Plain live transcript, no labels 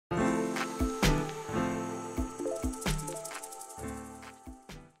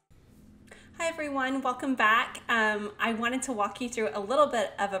everyone, welcome back. I wanted to walk you through a little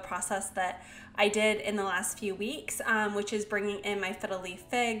bit of a process that I did in the last few weeks, which is bringing in my fiddle leaf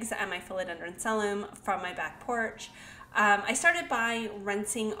figs and my Philodendron Selloum from my back porch. I started by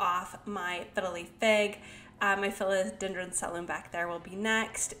rinsing off my fiddle leaf fig. My Philodendron Selloum back there will be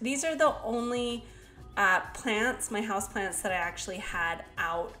next. These are the only plants, my house plants, that I actually had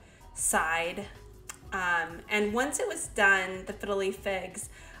outside. And once it was done, the fiddle leaf figs,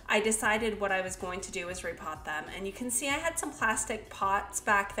 I decided what I was going to do was repot them. And you can see I had some plastic pots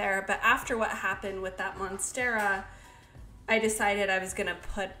back there, but after what happened with that Monstera, I decided I was gonna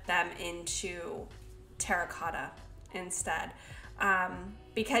put them into terracotta instead.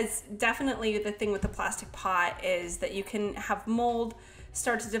 Because definitely the thing with the plastic pot is that you can have mold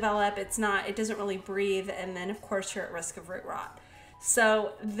start to develop. It doesn't really breathe, and then of course you're at risk of root rot.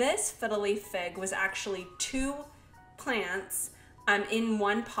 So this fiddle leaf fig was actually 2 plants in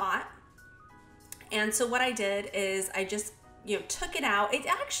one pot. And so what I did is I just took it out. It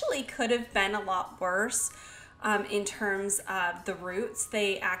actually could have been a lot worse in terms of the roots.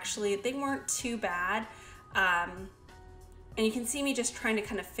 They weren't too bad. And you can see me just trying to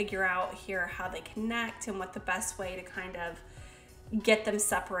kind of figure out here how they connect and what the best way to kind of get them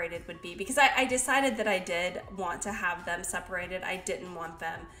separated would be, because I decided that I did want to have them separated. I didn't want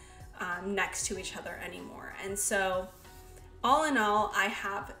them next to each other anymore. And so all in all, I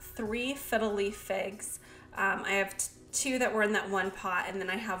have 3 fiddle leaf figs. I have 2 that were in that one pot, and then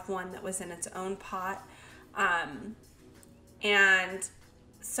I have 1 that was in its own pot. And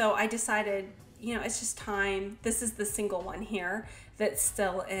so I decided, it's just time. This is the single one here that's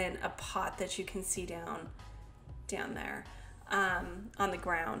still in a pot that you can see down there on the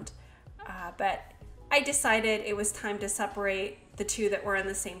ground. But I decided it was time to separate the 2 that were in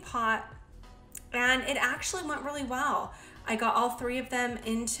the same pot, and it actually went really well. I got all 3 of them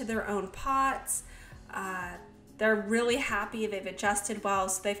into their own pots. They're really happy. They've adjusted well,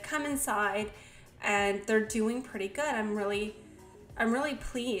 so they've come inside and they're doing pretty good. I'm really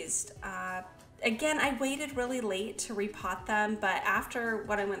pleased. Again, I waited really late to repot them, but after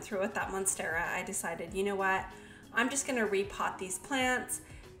what I went through with that Monstera, I decided, you know what? I'm just gonna repot these plants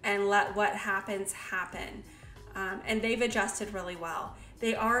and let what happens happen. And they've adjusted really well.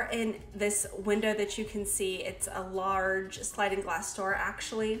 They are in this window that you can see. It's a large sliding glass door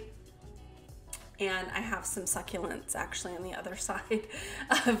actually. And I have some succulents actually on the other side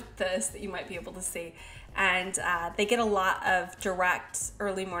of this that you might be able to see. And they get a lot of direct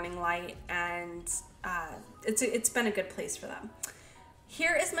early morning light, and it's been a good place for them.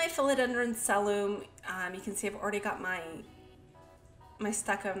 Here is my Philodendron Selloum. You can see I've already got my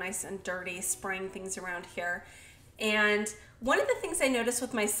stucco nice and dirty, spraying things around here. And one of the things I noticed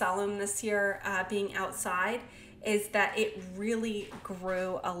with my Selloum this year being outside is that it really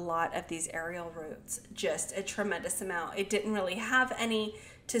grew a lot of these aerial roots, just a tremendous amount. It didn't really have any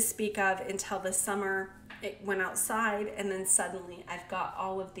to speak of until this summer. It went outside, and then suddenly I've got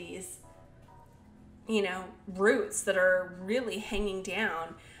all of these roots that are really hanging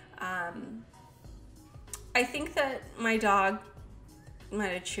down. I think that my dog might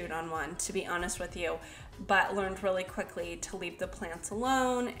have chewed on one, to be honest with you, but learned really quickly to leave the plants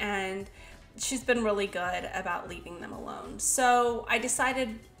alone, and she's been really good about leaving them alone. So I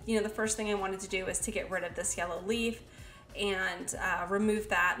decided, the first thing I wanted to do was to get rid of this yellow leaf and remove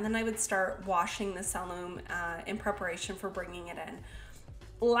that, and then I would start washing the Selloum in preparation for bringing it in.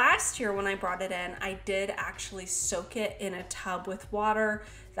 Last year when I brought it in, I did actually soak it in a tub with water.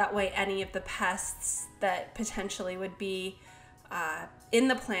 That way any of the pests that potentially would be in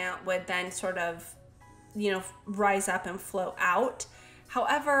the plant would then sort of, rise up and flow out.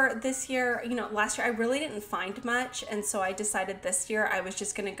 However, this year, last year I really didn't find much, and so I decided this year I was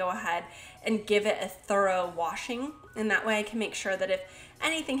just gonna go ahead and give it a thorough washing, and that way I can make sure that if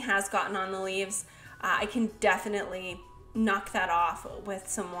anything has gotten on the leaves, I can definitely knock that off with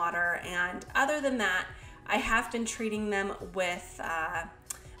some water. And other than that, I have been treating them with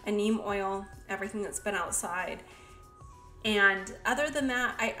a neem oil, everything that's been outside. And other than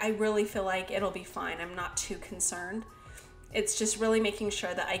that, I really feel like it'll be fine. I'm not too concerned. It's just really making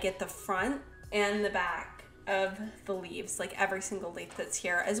sure that I get the front and the back of the leaves, like every single leaf that's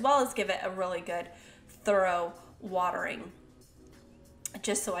here, as well as give it a really good, thorough watering,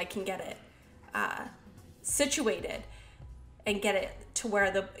 just so I can get it situated and get it to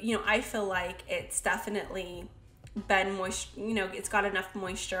where I feel like it's definitely been moist, it's got enough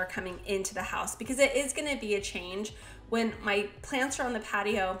moisture coming into the house, because it is going to be a change. When my plants are on the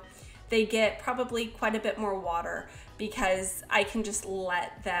patio, they get probably quite a bit more water, because I can just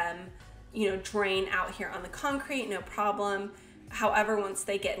let them, drain out here on the concrete, no problem. However, once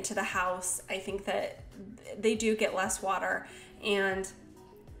they get into the house, I think that they do get less water. And,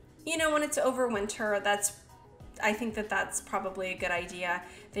 you know, when it's over winter, I think that that's probably a good idea.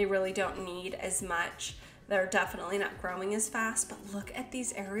 They really don't need as much. They're definitely not growing as fast, but look at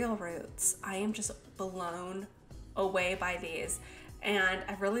these aerial roots. I am just blown away by these, and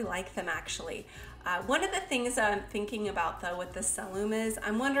I really like them actually. One of the things that I'm thinking about though with the Selloum is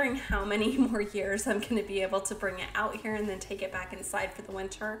I'm wondering how many more years I'm going to be able to bring it out here and then take it back inside for the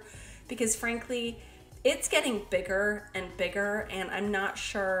winter, because frankly it's getting bigger and bigger, and I'm not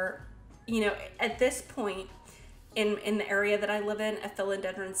sure, you know, at this point in the area that I live in, a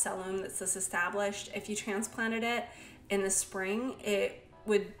Philodendron Selloum that's this established, if you transplanted it in the spring, it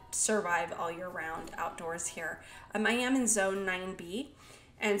would survive all year round outdoors here. I am in zone 9B,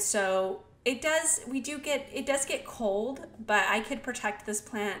 and so it does get cold, but I could protect this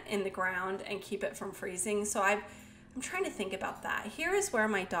plant in the ground and keep it from freezing. So I'm trying to think about that. Here is where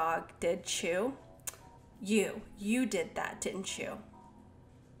my dog did chew. You did that, didn't you?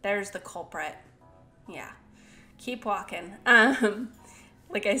 There's the culprit. Yeah. Keep walking.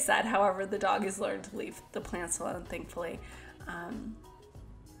 Like I said, however, the dog has learned to leave the plants alone, thankfully.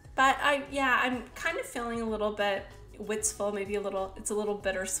 But I'm kind of feeling a little bit wistful, maybe it's a little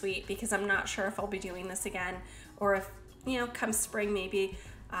bittersweet, because I'm not sure if I'll be doing this again, or if, you know, come spring, maybe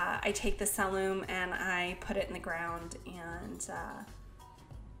I take the Selloum and I put it in the ground and,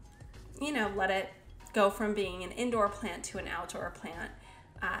 you know, let it go from being an indoor plant to an outdoor plant.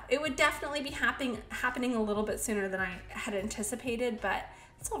 It would definitely be happening a little bit sooner than I had anticipated, but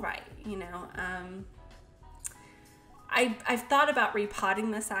it's all right, you know. I've thought about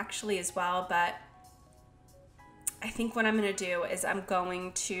repotting this actually as well, but I think what I'm going to do is I'm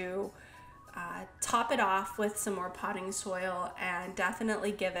going to top it off with some more potting soil and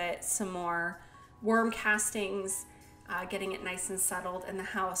definitely give it some more worm castings, getting it nice and settled in the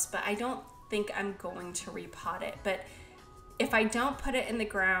house. But I don't think I'm going to repot it. But if I don't put it in the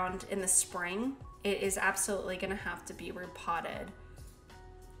ground in the spring, it is absolutely going to have to be repotted.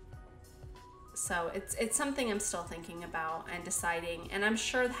 So it's something I'm still thinking about and deciding, and I'm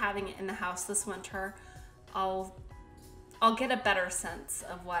sure having it in the house this winter, I'll get a better sense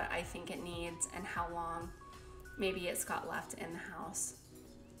of what I think it needs and how long maybe it's got left in the house.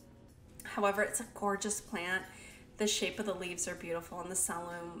 However, it's a gorgeous plant. The shape of the leaves are beautiful in the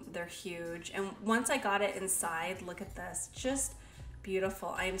Selloum. They're huge. And once I got it inside, look at this, just beautiful.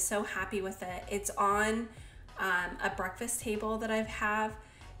 I am so happy with it. It's on a breakfast table that I have,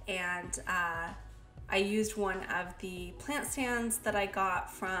 and I used one of the plant stands that I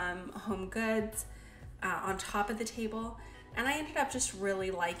got from Home Goods on top of the table, and I ended up just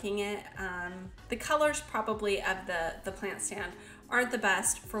really liking it. The colors probably of the plant stand aren't the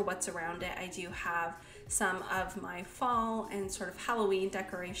best for what's around it. I do have some of my fall and sort of Halloween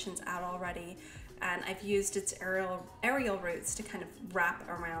decorations out already, and I've used its aerial roots to kind of wrap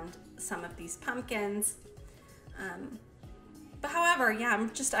around some of these pumpkins. But however, yeah,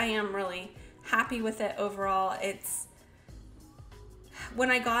 I am really happy with it overall.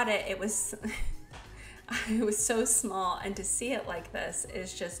 When I got it, it was it was so small, and to see it like this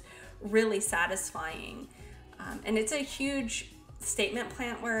is just really satisfying. And it's a huge statement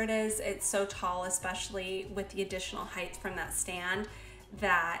plant where it is. It's so tall, especially with the additional height from that stand,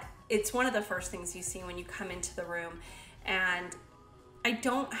 that it's one of the first things you see when you come into the room. And I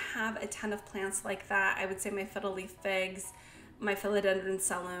don't have a ton of plants like that. I would say my fiddle leaf figs, my Philodendron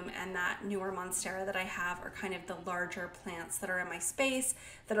Selloum, and that newer monstera that I have are kind of the larger plants that are in my space,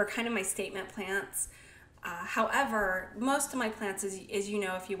 that are kind of my statement plants. However, most of my plants, as you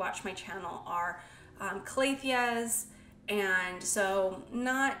know if you watch my channel, are calatheas, and so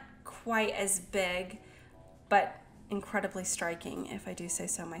not quite as big, but incredibly striking, if I do say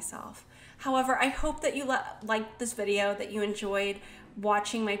so myself. However, I hope that you liked this video, that you enjoyed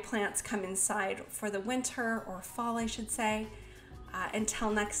watching my plants come inside for the winter, or fall I should say.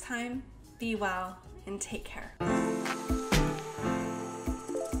 Until next time, be well and take care.